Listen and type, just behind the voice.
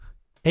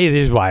Hey,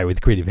 this is Wyatt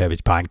with Creative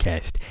Habits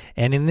Podcast.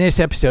 And in this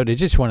episode, I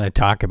just want to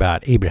talk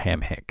about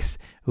Abraham Hicks,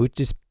 which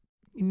is,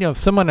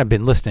 someone I've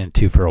been listening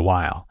to for a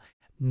while.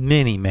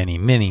 Many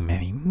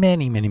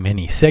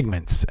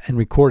segments and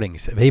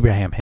recordings of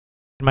Abraham Hicks.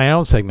 In my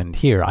own segment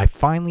here, I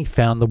finally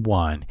found the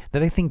one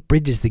that I think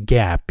bridges the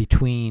gap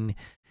between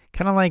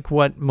kind of like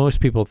what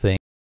most people think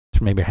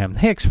from Abraham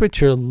Hicks,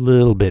 which are a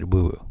little bit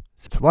woo-woo.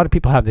 So a lot of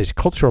people have this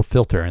cultural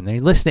filter, and they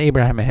listen to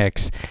Abraham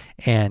Hicks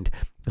and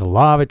the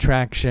law of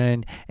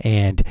attraction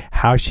and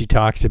how she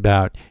talks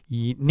about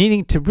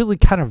needing to really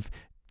kind of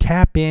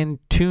tap in,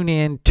 tune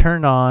in,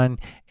 turn on,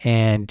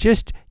 and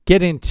just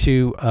get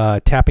into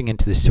tapping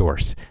into the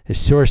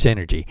source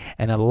energy.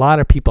 And a lot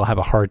of people have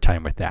a hard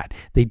time with that.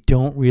 They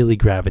don't really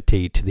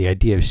gravitate to the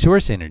idea of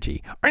source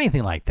energy or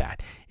anything like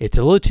that. It's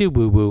a little too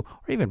woo-woo,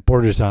 or even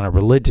borders on a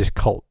religious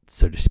cult,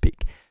 so to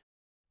speak.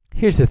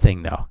 Here's the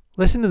thing, though.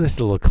 Listen to this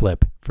little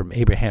clip from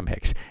Abraham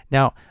Hicks.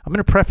 Now, I'm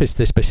going to preface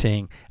this by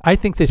saying I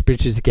think this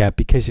bridges the gap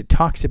because it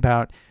talks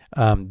about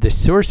the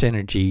source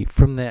energy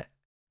from the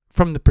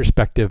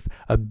perspective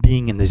of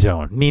being in the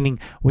zone. Meaning,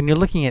 when you're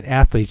looking at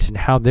athletes and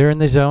how they're in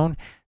the zone,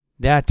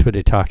 that's what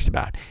it talks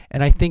about.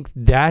 And I think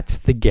that's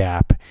the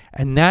gap,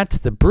 and that's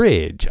the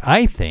bridge,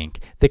 I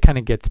think, that kind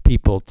of gets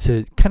people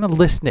to kind of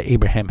listen to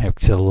Abraham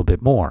Hicks a little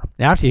bit more.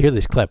 Now, after you hear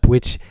this clip,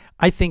 which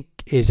I think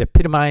is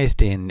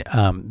epitomized in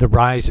The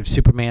Rise of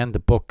Superman, the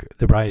book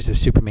The Rise of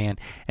Superman,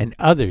 and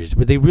others,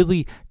 where they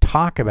really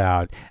talk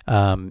about,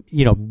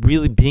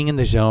 really being in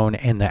the zone,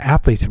 and the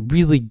athletes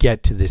really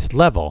get to this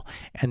level,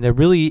 and they're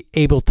really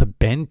able to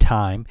bend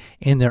time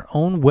in their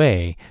own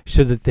way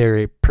so that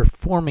they're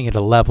performing at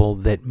a level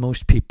that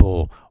most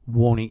people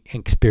won't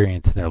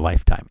experience in their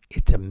lifetime.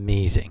 It's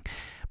amazing.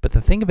 But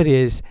the thing of it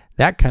is,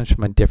 that comes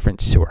from a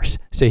different source.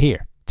 So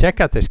here, check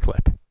out this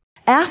clip.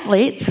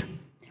 Athletes,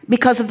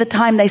 because of the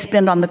time they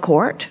spend on the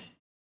court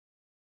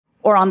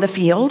or on the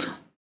field,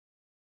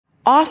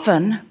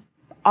 often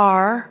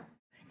are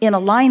in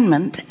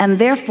alignment, and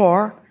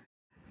therefore,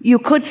 you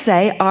could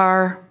say,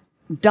 are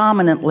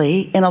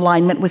dominantly in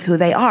alignment with who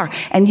they are.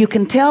 And you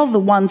can tell the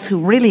ones who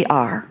really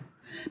are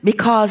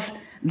because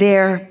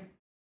their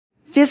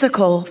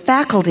physical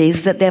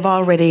faculties that they've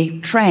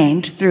already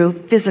trained through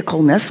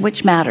physicalness,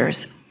 which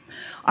matters,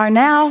 are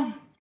now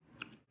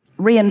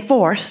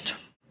reinforced,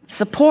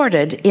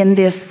 supported in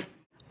this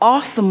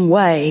awesome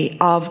way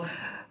of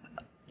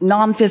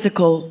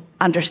non-physical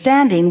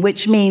understanding,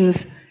 which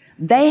means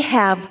they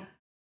have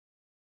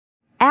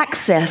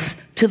access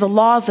to the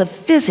laws of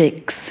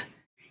physics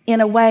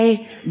in a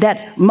way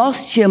that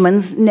most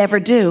humans never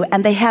do,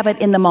 and they have it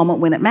in the moment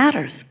when it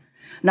matters.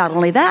 Not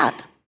only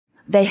that,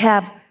 they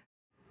have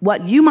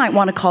what you might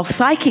want to call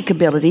psychic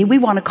ability. We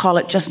want to call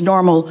it just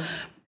normal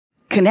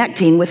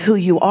connecting with who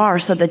you are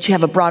so that you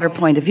have a broader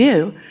point of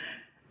view.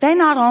 They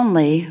not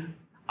only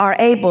are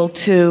able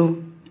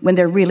to, when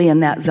they're really in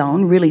that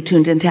zone, really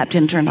tuned in, tapped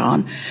in, turned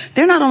on,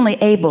 they're not only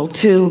able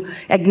to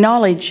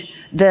acknowledge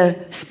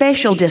the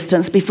spatial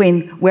distance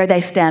between where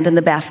they stand in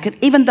the basket,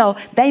 even though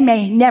they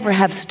may never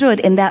have stood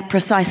in that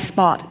precise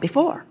spot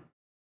before.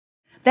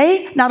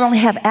 They not only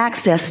have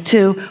access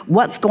to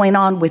what's going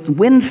on with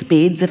wind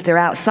speeds if they're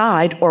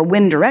outside, or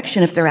wind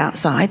direction if they're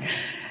outside,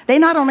 they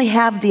not only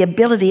have the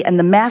ability and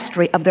the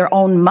mastery of their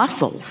own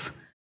muscles,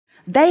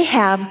 they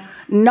have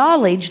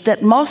knowledge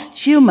that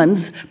most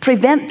humans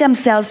prevent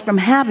themselves from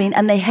having,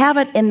 and they have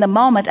it in the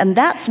moment, and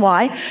that's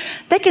why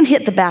they can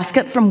hit the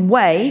basket from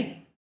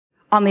way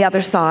on the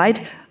other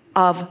side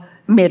of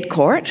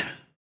mid-court,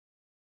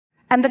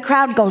 and the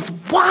crowd goes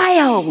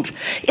wild.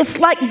 It's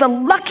like the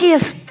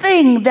luckiest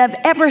thing they've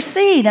ever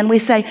seen. And we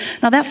say,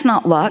 no, that's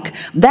not luck.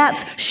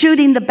 That's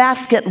shooting the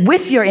basket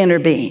with your inner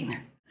being.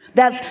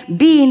 That's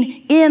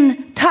being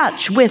in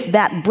touch with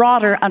that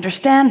broader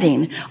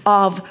understanding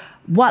of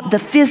what the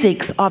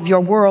physics of your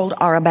world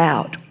are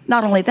about.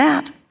 Not only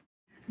that,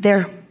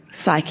 they're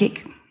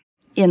psychic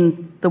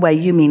in the way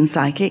you mean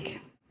psychic,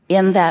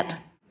 in that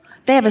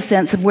they have a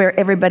sense of where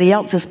everybody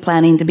else is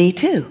planning to be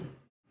too.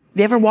 Have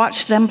you ever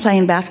watched them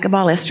playing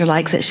basketball? Esther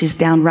likes it. She's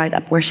down right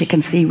up where she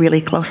can see really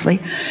closely,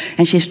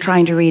 and she's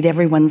trying to read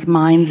everyone's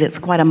minds. It's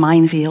quite a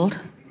minefield.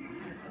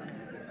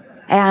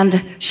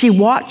 And she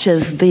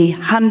watches the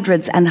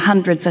hundreds and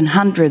hundreds and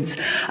hundreds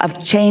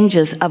of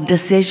changes of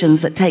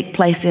decisions that take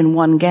place in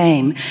one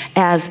game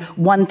as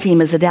one team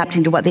is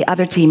adapting to what the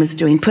other team is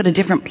doing. Put a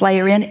different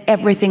player in,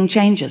 everything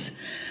changes.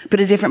 Put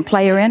a different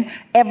player in,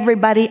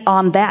 everybody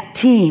on that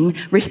team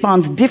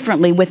responds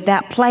differently with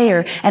that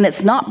player. And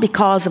it's not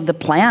because of the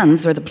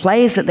plans or the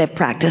plays that they've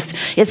practiced.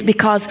 It's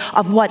because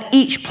of what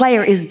each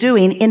player is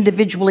doing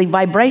individually,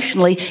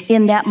 vibrationally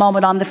in that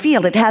moment on the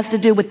field. It has to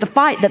do with the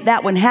fight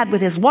that one had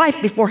with his wife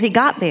before he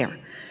got there.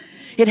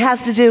 It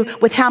has to do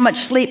with how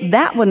much sleep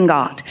that one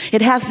got.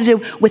 It has to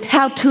do with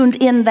how tuned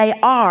in they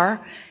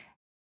are,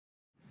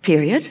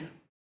 period.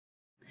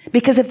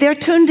 Because if they're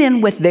tuned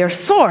in with their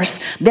source,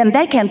 then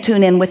they can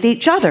tune in with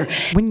each other.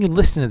 When you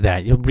listen to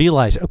that, you'll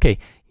realize, okay,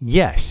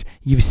 yes,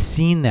 you've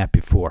seen that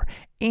before.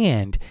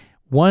 And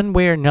one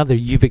way or another,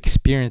 you've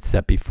experienced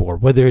that before,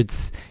 whether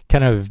it's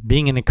kind of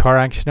being in a car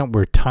accident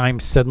where time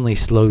suddenly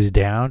slows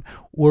down,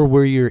 or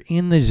where you're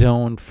in the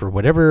zone for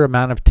whatever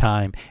amount of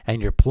time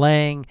and you're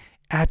playing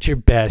at your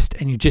best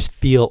and you just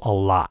feel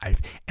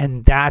alive.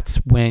 And that's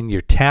when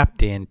you're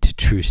tapped into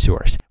true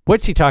source.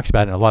 What she talks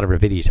about in a lot of her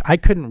videos, I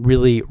couldn't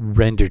really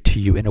render to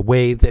you in a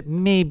way that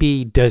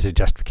maybe does a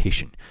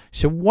justification.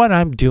 So what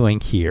I'm doing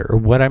here, or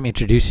what I'm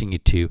introducing you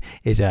to,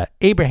 is a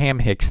Abraham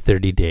Hicks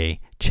 30-day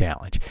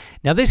challenge.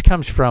 Now this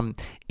comes from,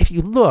 if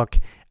you look,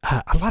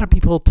 a lot of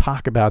people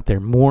talk about their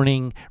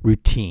morning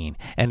routine.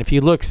 And if you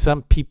look,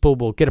 some people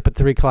will get up at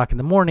 3 o'clock in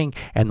the morning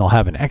and they'll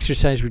have an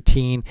exercise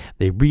routine.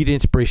 They read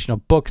inspirational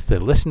books. They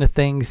listen to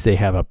things. They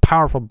have a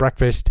powerful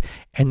breakfast,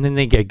 and then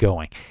they get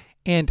going.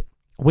 And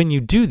when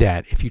you do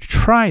that, if you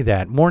try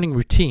that morning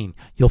routine,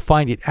 you'll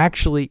find it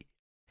actually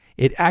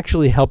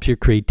helps your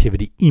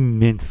creativity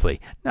immensely,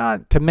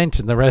 not to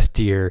mention the rest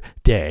of your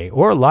day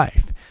or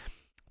life.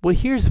 Well,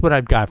 here's what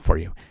I've got for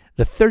you.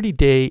 The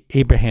 30-day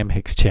Abraham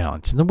Hicks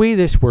Challenge. And the way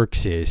this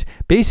works is,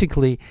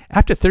 basically,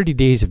 after 30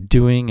 days of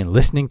doing and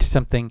listening to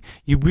something,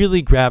 you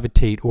really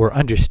gravitate or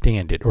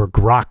understand it or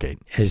grok it,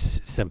 as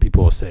some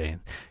people will say.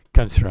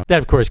 That,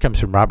 of course,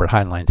 comes from Robert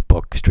Heinlein's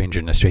book, Stranger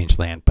in a Strange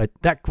Land. But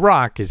that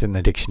grok is in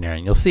the dictionary,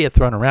 and you'll see it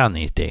thrown around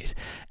these days.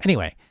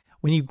 Anyway,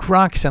 when you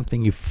grok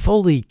something, you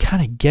fully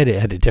kind of get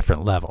it at a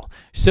different level.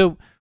 So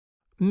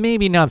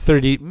maybe not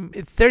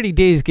 30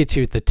 days gets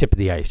you at the tip of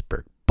the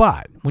iceberg.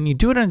 But when you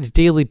do it on a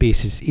daily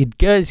basis, it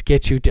does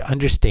get you to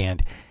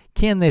understand,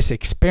 can this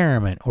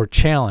experiment or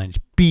challenge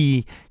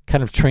be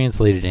kind of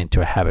translated into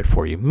a habit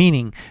for you?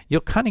 Meaning you'll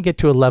kind of get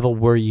to a level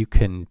where you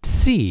can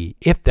see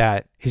if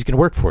that is going to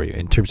work for you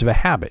in terms of a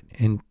habit,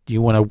 and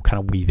you want to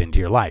kind of weave into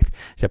your life.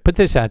 So I put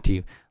this out to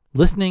you,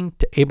 listening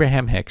to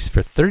Abraham Hicks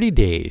for 30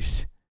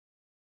 days,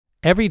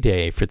 every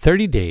day for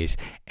 30 days,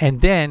 and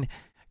then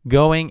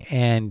going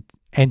and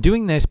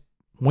doing this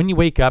when you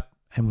wake up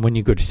and when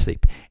you go to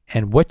sleep.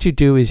 And what you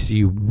do is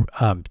you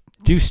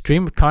do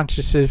stream of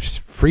consciousness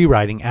free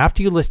writing.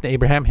 After you listen to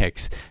Abraham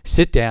Hicks,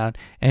 sit down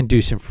and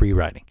do some free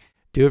writing.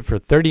 Do it for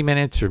 30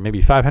 minutes or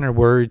maybe 500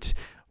 words,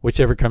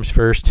 whichever comes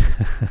first,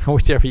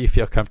 whichever you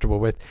feel comfortable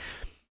with.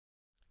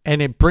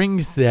 And it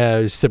brings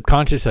the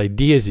subconscious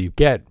ideas you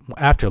get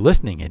after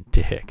listening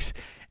to Hicks.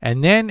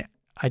 And then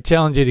I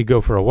challenge you to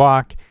go for a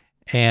walk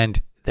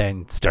and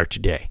then start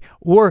your day.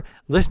 Or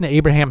listen to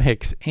Abraham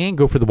Hicks and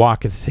go for the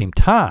walk at the same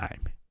time,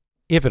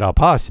 if at all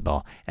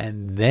possible,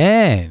 and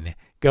then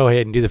go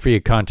ahead and do the free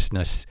of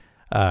consciousness,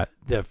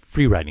 the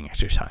free writing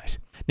exercise.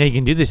 Now, you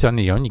can do this on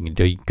your own. You can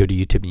go to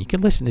YouTube and you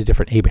can listen to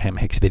different Abraham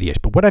Hicks videos.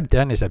 But what I've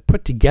done is I've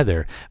put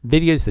together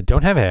videos that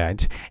don't have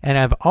ads, and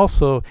I've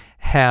also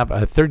have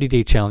a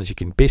 30-day challenge you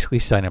can basically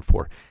sign up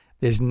for.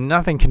 There's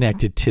nothing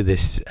connected to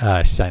this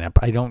sign up.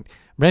 I don't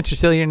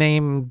register your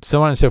name,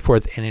 so on and so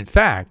forth. And in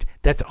fact,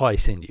 that's all I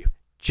send you,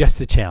 just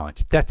the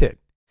challenge. That's it.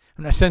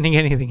 I'm not sending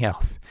anything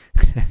else.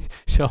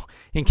 So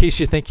in case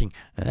you're thinking,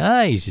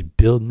 he's just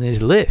building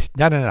his list.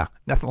 No,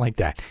 nothing like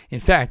that. In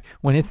fact,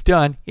 when it's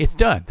done, it's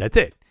done. That's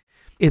it.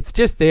 It's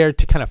just there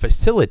to kind of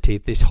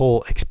facilitate this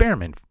whole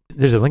experiment.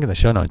 There's a link in the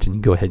show notes and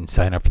you can go ahead and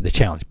sign up for the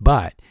challenge,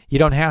 but you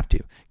don't have to.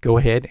 Go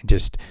ahead and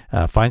just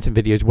find some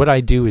videos. What I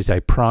do is I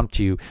prompt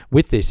you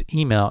with this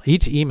email.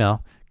 Each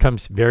email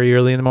comes very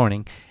early in the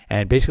morning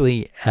and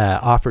basically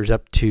offers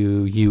up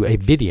to you a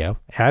video,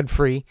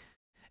 ad-free,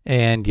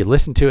 and you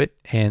listen to it,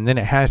 and then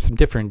it has some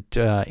different,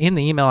 in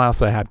the email I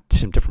also have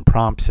some different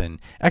prompts and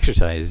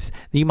exercises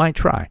that you might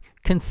try.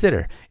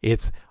 Consider.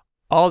 It's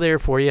all there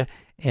for you,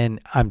 and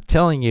I'm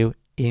telling you,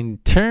 in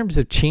terms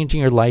of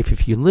changing your life,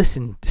 if you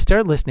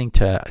start listening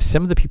to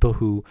some of the people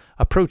who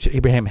approach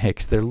Abraham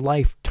Hicks, their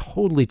life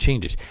totally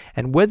changes.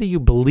 And whether you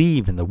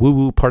believe in the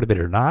woo-woo part of it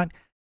or not,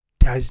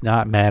 does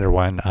not matter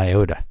one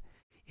iota.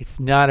 It's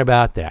not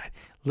about that.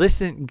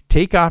 Listen,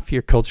 take off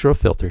your cultural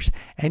filters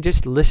and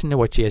just listen to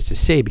what she has to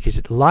say, because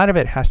a lot of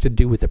it has to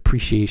do with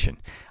appreciation.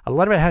 A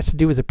lot of it has to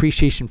do with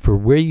appreciation for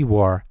where you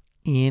are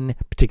in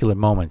particular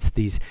moments,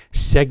 these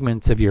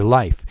segments of your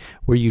life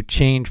where you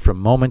change from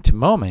moment to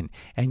moment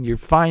and you're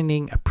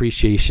finding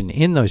appreciation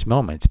in those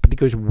moments. But it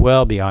goes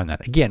well beyond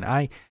that. Again,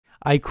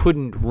 I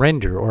couldn't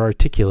render or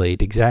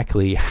articulate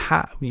exactly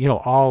how,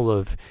 all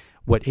of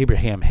what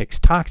Abraham Hicks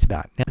talks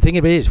about. Now, the thing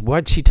of it is,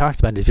 what she talks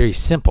about is very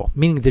simple,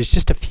 meaning there's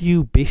just a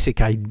few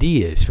basic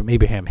ideas from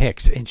Abraham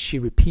Hicks, and she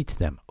repeats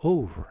them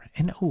over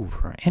and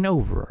over and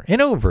over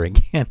and over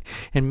again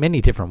in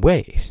many different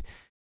ways.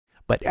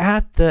 But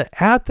at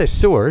the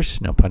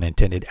source, no pun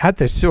intended, at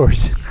the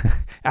source,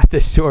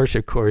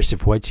 of course,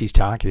 of what she's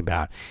talking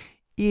about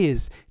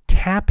is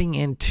tapping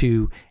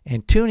into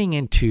and tuning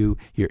into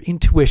your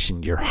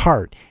intuition, your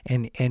heart,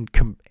 and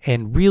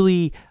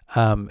really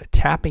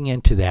tapping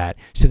into that,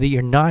 so that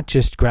you're not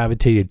just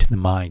gravitated to the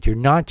mind. You're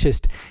not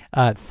just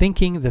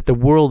thinking that the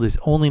world is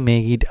only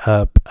made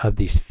up of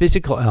these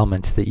physical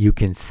elements that you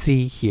can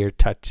see, hear,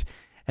 touch,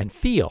 and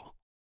feel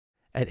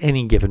at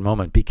any given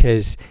moment.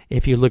 Because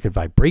if you look at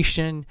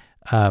vibration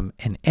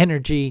and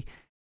energy,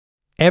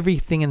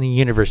 everything in the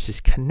universe is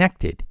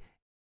connected.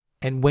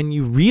 And when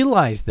you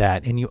realize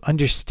that and you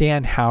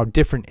understand how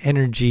different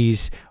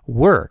energies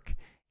work,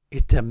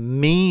 it's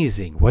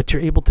amazing what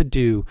you're able to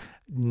do,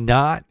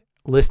 not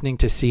listening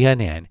to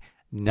CNN,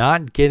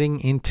 not getting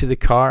into the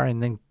car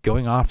and then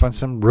going off on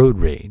some road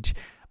rage,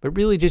 but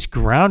really just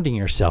grounding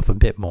yourself a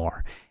bit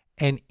more.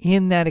 And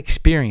in that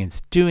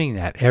experience, doing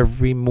that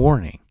every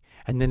morning,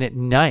 and then at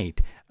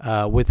night,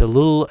 with a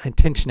little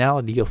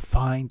intentionality, you'll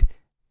find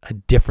a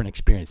different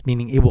experience,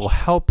 meaning it will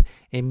help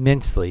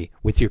immensely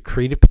with your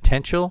creative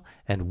potential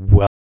and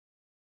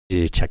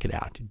check it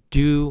out.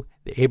 Do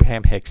the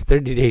Abraham Hicks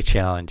 30-day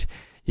challenge.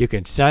 You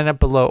can sign up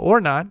below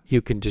or not.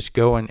 You can just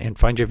go and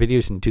find your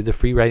videos and do the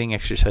free writing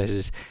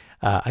exercises.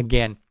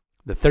 Again,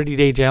 the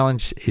 30-day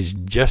challenge is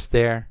just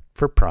there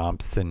for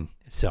prompts and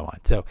so on.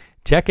 So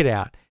check it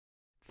out.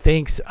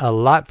 Thanks a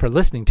lot for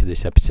listening to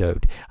this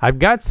episode. I've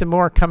got some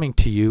more coming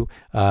to you,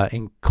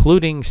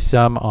 including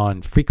some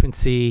on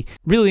frequency.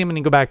 Really, I'm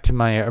going to go back to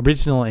my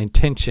original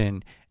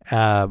intention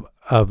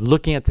of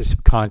looking at the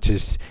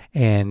subconscious,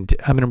 and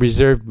I'm going to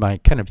reserve my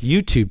kind of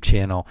YouTube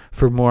channel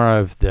for more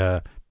of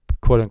the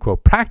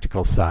quote-unquote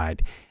practical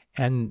side.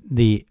 And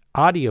the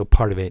audio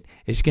part of it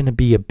is going to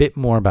be a bit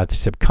more about the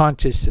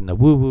subconscious and the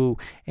woo-woo,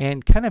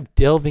 and kind of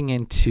delving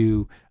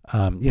into,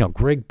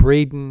 Gregg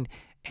Braden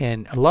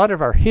and a lot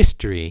of our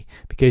history,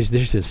 because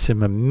there's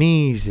some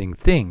amazing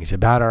things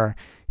about our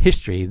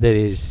history that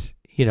is,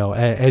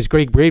 as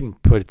Gregg Braden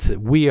puts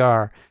it, we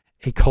are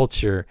a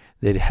culture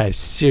that has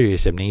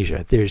serious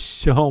amnesia. There's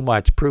so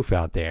much proof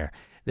out there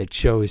that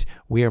shows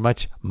we are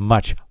much,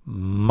 much,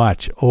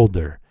 much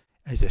older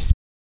as a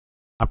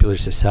popular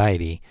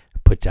society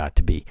puts out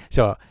to be.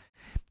 So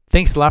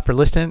thanks a lot for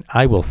listening.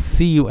 I will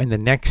see you in the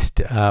next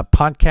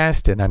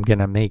podcast, and I'm going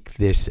to make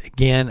this,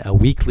 again, a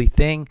weekly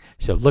thing.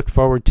 So look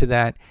forward to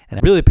that. And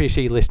I really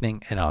appreciate you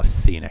listening, and I'll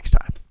see you next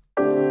time.